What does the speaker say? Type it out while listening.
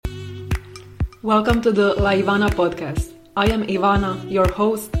Welcome to the La Ivana podcast. I am Ivana, your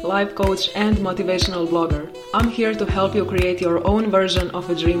host, life coach, and motivational blogger. I'm here to help you create your own version of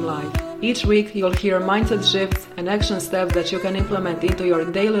a dream life. Each week, you'll hear mindset shifts and action steps that you can implement into your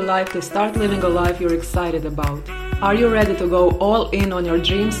daily life to start living a life you're excited about. Are you ready to go all in on your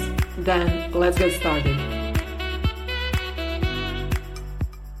dreams? Then let's get started.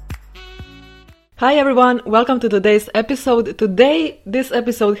 Hi everyone, welcome to today's episode. This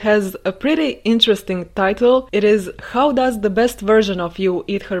episode has a pretty interesting title. It is How Does the Best Version of You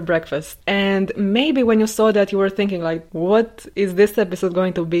Eat Her Breakfast? And maybe when you saw that you were thinking like, what is this episode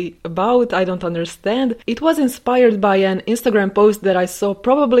going to be about? I don't understand. It was inspired by an Instagram post that I saw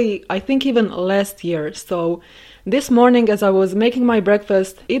probably, I think even last year. So this morning, as I was making my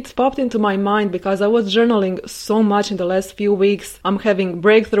breakfast, it popped into my mind because I was journaling so much in the last few weeks. I'm having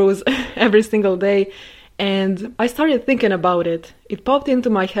breakthroughs every single day, and I started thinking about it. It popped into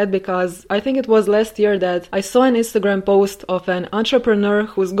my head because I think it was last year that I saw an Instagram post of an entrepreneur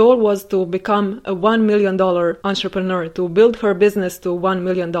whose goal was to become a $1 million entrepreneur, to build her business to $1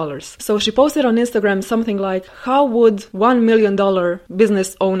 million. So she posted on Instagram something like, how would $1 million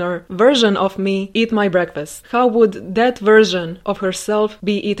business owner version of me eat my breakfast? How would that version of herself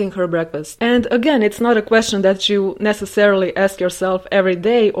be eating her breakfast? And again, it's not a question that you necessarily ask yourself every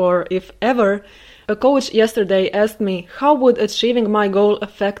day or if ever. A coach yesterday asked me, how would achieving my goal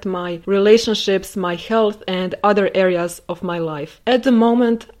affect my relationships, my health, and other areas of my life? At the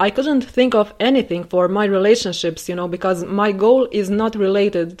moment, I couldn't think of anything for my relationships, because my goal is not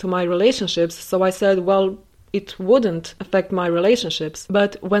related to my relationships. So I said, well, it wouldn't affect my relationships.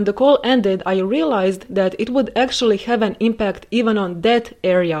 But when the call ended, I realized that it would actually have an impact even on that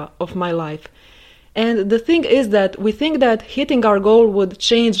area of my life. And the thing is that we think that hitting our goal would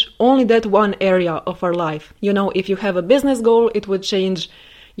change only that one area of our life. If you have a business goal, it would change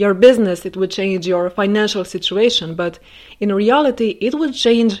your business, it would change your financial situation. But in reality, it would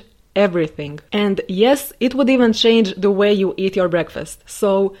change everything. And yes, it would even change the way you eat your breakfast.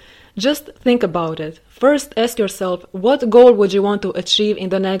 So just think about it. First, ask yourself, what goal would you want to achieve in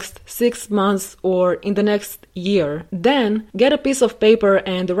the next 6 months or in the next year? Then, get a piece of paper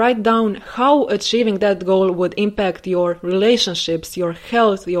and write down how achieving that goal would impact your relationships, your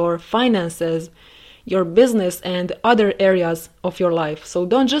health, your finances, your business, and other areas of your life. So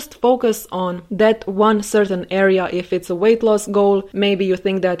don't just focus on that one certain area. If it's a weight loss goal, maybe you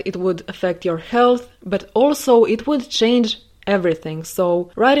think that it would affect your health, but also it would change everything.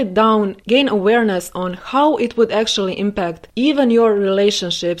 So write it down, gain awareness on how it would actually impact even your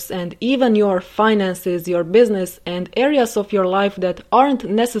relationships and even your finances, your business, and areas of your life that aren't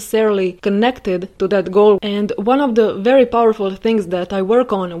necessarily connected to that goal. And one of the very powerful things that I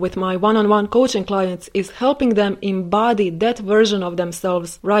work on with my one-on-one coaching clients is helping them embody that version of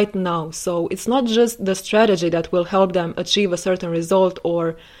themselves right now. So it's not just the strategy that will help them achieve a certain result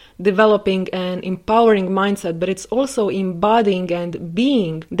or developing an empowering mindset, but it's also embodying and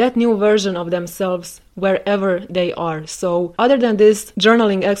being that new version of themselves wherever they are. So other than this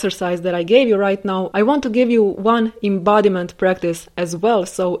journaling exercise that I gave you right now, I want to give you one embodiment practice as well.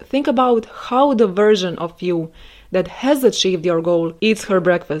 So think about how the version of you that has achieved your goal eats her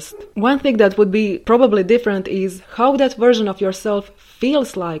breakfast. One thing that would be probably different is how that version of yourself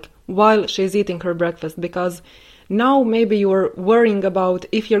feels like while she's eating her breakfast, because now maybe you're worrying about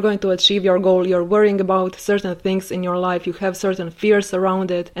if you're going to achieve your goal, you're worrying about certain things in your life, you have certain fears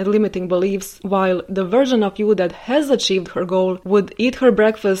around it and limiting beliefs, while the version of you that has achieved her goal would eat her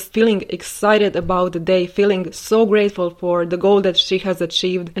breakfast feeling excited about the day, feeling so grateful for the goal that she has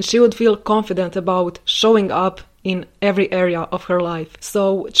achieved, and she would feel confident about showing up in every area of her life.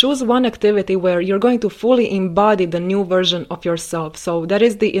 So choose one activity where you're going to fully embody the new version of yourself. So that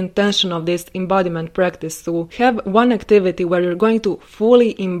is the intention of this embodiment practice, to have one activity where you're going to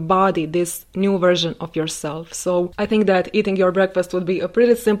fully embody this new version of yourself. So I think that eating your breakfast would be a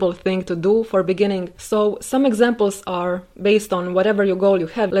pretty simple thing to do for beginning. So some examples are based on whatever your goal you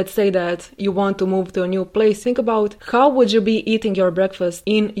have. Let's say that you want to move to a new place. Think about how would you be eating your breakfast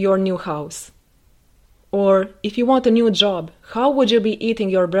in your new house? Or if you want a new job, how would you be eating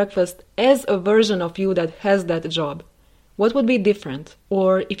your breakfast as a version of you that has that job? What would be different?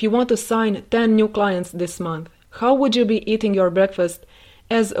 Or if you want to sign 10 new clients this month, how would you be eating your breakfast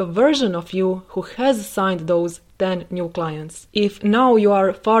as a version of you who has signed those 10 new clients? If now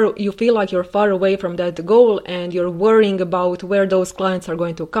you feel like you're far away from that goal and you're worrying about where those clients are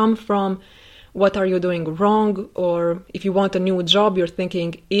going to come from, what are you doing wrong? Or if you want a new job, you're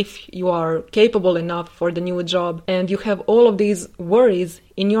thinking if you are capable enough for the new job, and you have all of these worries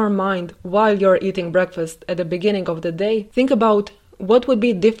in your mind while you're eating breakfast at the beginning of the day. Think about what would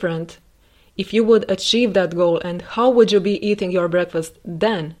be different if you would achieve that goal, and how would you be eating your breakfast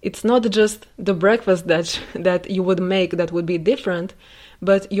then? It's not just the breakfast that you would make that would be different,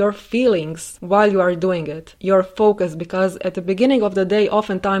 but your feelings while you are doing it, your focus, because at the beginning of the day,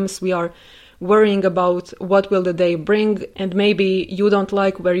 oftentimes we are worrying about what will the day bring, and maybe you don't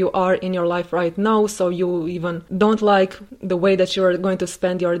like where you are in your life right now, so you even don't like the way that you're going to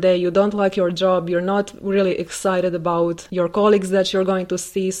spend your day, you don't like your job, you're not really excited about your colleagues that you're going to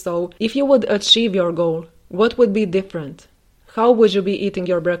see. So if you would achieve your goal, what would be different? How would you be eating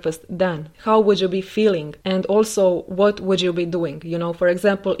your breakfast then? How would you be feeling? And also, what would you be doing? For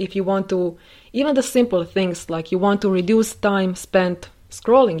example, if you want to, even the simple things like you want to reduce time spent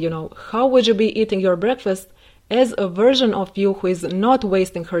scrolling, how would you be eating your breakfast as a version of you who is not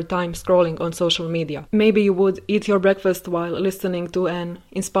wasting her time scrolling on social media? Maybe you would eat your breakfast while listening to an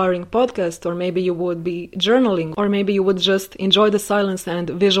inspiring podcast, or maybe you would be journaling, or maybe you would just enjoy the silence and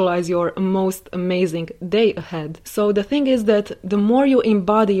visualize your most amazing day ahead. So the thing is that the more you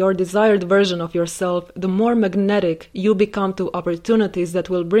embody your desired version of yourself, the more magnetic you become to opportunities that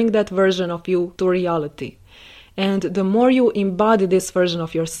will bring that version of you to reality. And the more you embody this version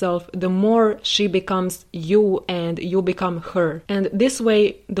of yourself, the more she becomes you and you become her. And this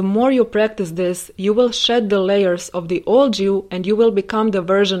way, the more you practice this, you will shed the layers of the old you and you will become the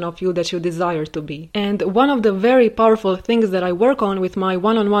version of you that you desire to be. And one of the very powerful things that I work on with my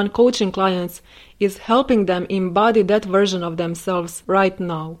one-on-one coaching clients is helping them embody that version of themselves right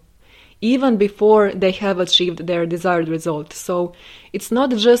now, even before they have achieved their desired result. So it's not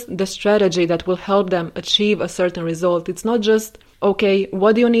just the strategy that will help them achieve a certain result. It's not just, okay,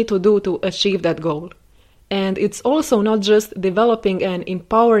 what do you need to do to achieve that goal? And it's also not just developing an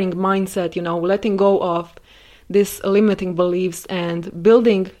empowering mindset, letting go of these limiting beliefs and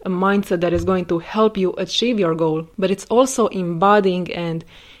building a mindset that is going to help you achieve your goal. But it's also embodying and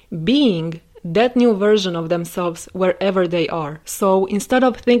being that new version of themselves wherever they are. So instead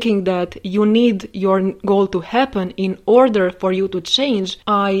of thinking that you need your goal to happen in order for you to change,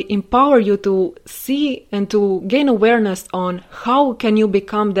 I empower you to see and to gain awareness on how can you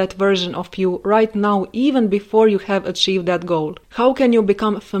become that version of you right now, even before you have achieved that goal. How can you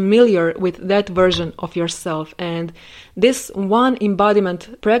become familiar with that version of yourself? And this one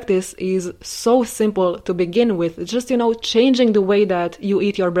embodiment practice is so simple to begin with, just, changing the way that you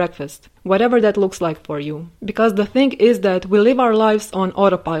eat your breakfast, whatever that looks like for you. Because the thing is that we live our lives on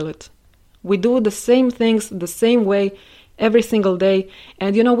autopilot. We do the same things the same way every single day,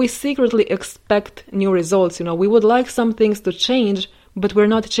 and we secretly expect new results. We would like some things to change, but we're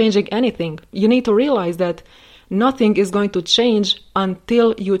not changing anything. You need to realize that nothing is going to change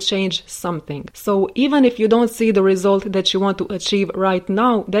until you change something. So even if you don't see the result that you want to achieve right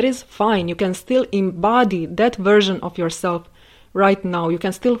now, that is fine. You can still embody that version of yourself right now. You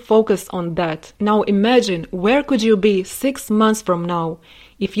can still focus on that. Now imagine, where could you be 6 months from now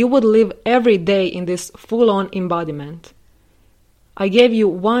if you would live every day in this full-on embodiment? I gave you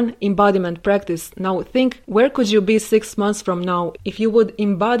one embodiment practice. Now think, where could you be 6 months from now if you would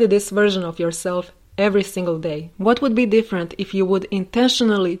embody this version of yourself every single day? What would be different if you would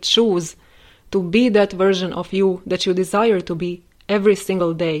intentionally choose to be that version of you that you desire to be every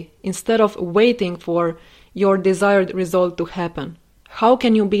single day, instead of waiting for your desired result to happen? How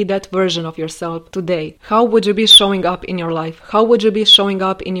can you be that version of yourself today? How would you be showing up in your life? How would you be showing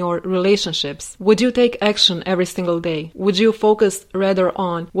up in your relationships? Would you take action every single day? Would you focus rather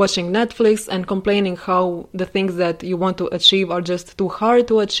on watching Netflix and complaining how the things that you want to achieve are just too hard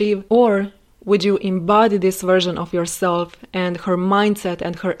to achieve? Or would you embody this version of yourself and her mindset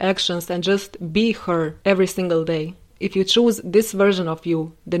and her actions and just be her every single day? If you choose this version of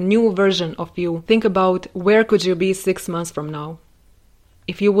you, the new version of you, think about where could you be 6 months from now?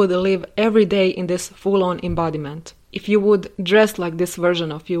 If you would live every day in this full-on embodiment, if you would dress like this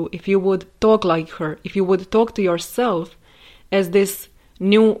version of you, if you would talk like her, if you would talk to yourself as this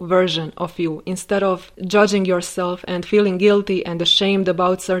new version of you, instead of judging yourself and feeling guilty and ashamed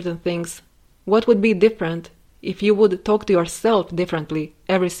about certain things, what would be different if you would talk to yourself differently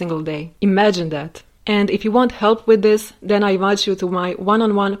every single day? Imagine that. And if you want help with this, then I invite you to my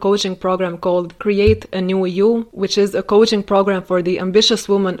one-on-one coaching program called Create a New You, which is a coaching program for the ambitious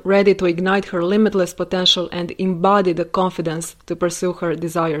woman ready to ignite her limitless potential and embody the confidence to pursue her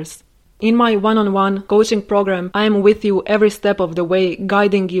desires. In my one-on-one coaching program, I am with you every step of the way,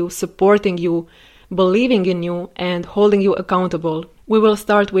 guiding you, supporting you, believing in you, and holding you accountable. We will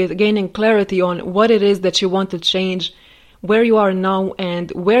start with gaining clarity on what it is that you want to change, where you are now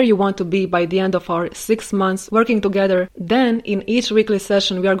and where you want to be by the end of our 6 months working together. Then in each weekly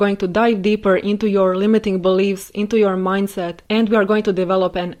session, we are going to dive deeper into your limiting beliefs, into your mindset, and we are going to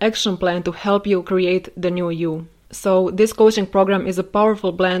develop an action plan to help you create the new you. So this coaching program is a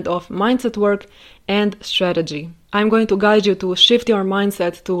powerful blend of mindset work and strategy. I'm going to guide you to shift your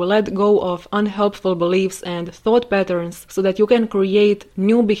mindset, to let go of unhelpful beliefs and thought patterns so that you can create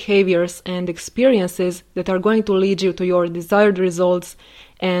new behaviors and experiences that are going to lead you to your desired results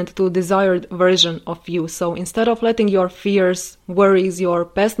and to desired version of you. So instead of letting your fears, worries, your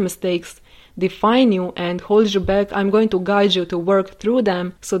past mistakes define you and hold you back, I'm going to guide you to work through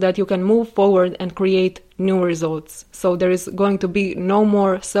them so that you can move forward and create new results. So there is going to be no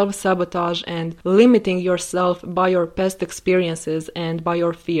more self-sabotage and limiting yourself by your past experiences and by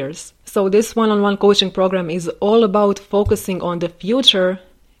your fears. So this one-on-one coaching program is all about focusing on the future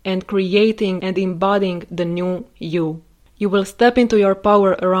and creating and embodying the new you. You will step into your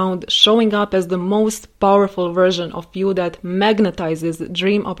power around showing up as the most powerful version of you that magnetizes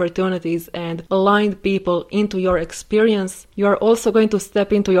dream opportunities and aligned people into your experience. You are also going to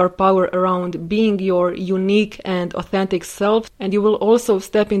step into your power around being your unique and authentic self, and you will also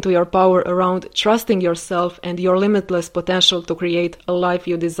step into your power around trusting yourself and your limitless potential to create a life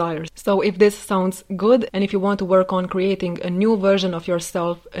you desire. So if this sounds good, and if you want to work on creating a new version of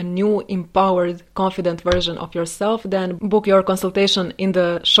yourself, a new empowered, confident version of yourself, then book your consultation in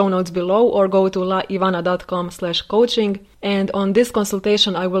the show notes below or go to laivana.com/coaching. And on this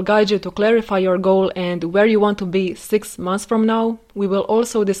consultation, I will guide you to clarify your goal and where you want to be 6 months from now. We will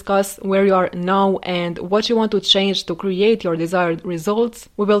also discuss where you are now and what you want to change to create your desired results.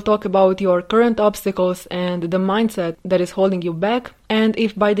 We will talk about your current obstacles and the mindset that is holding you back. And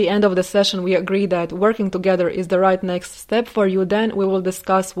if by the end of the session we agree that working together is the right next step for you, then we will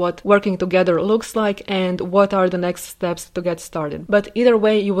discuss what working together looks like and what are the next steps to get started. But either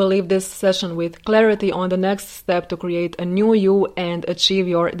way, you will leave this session with clarity on the next step to create a new you and achieve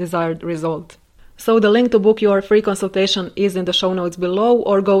your desired result. So the link to book your free consultation is in the show notes below,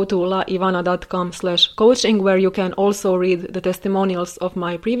 or go to laivana.com/coaching, where you can also read the testimonials of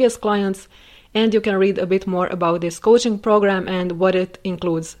my previous clients and you can read a bit more about this coaching program and what it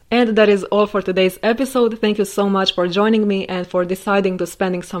includes. And that is all for today's episode. Thank you so much for joining me and for deciding to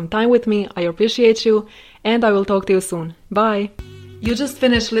spending some time with me. I appreciate you, and I will talk to you soon. Bye! You just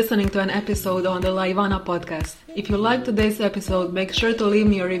finished listening to an episode on the Laivana podcast. If you liked today's episode, make sure to leave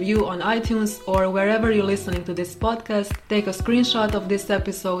me a review on iTunes or wherever you're listening to this podcast. Take a screenshot of this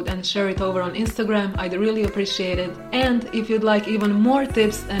episode and share it over on Instagram. I'd really appreciate it. And if you'd like even more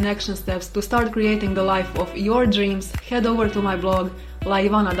tips and action steps to start creating the life of your dreams, head over to my blog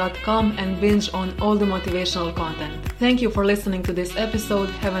laivana.com and binge on all the motivational content. Thank you for listening to this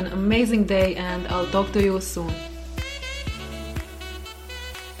episode. Have an amazing day, and I'll talk to you soon.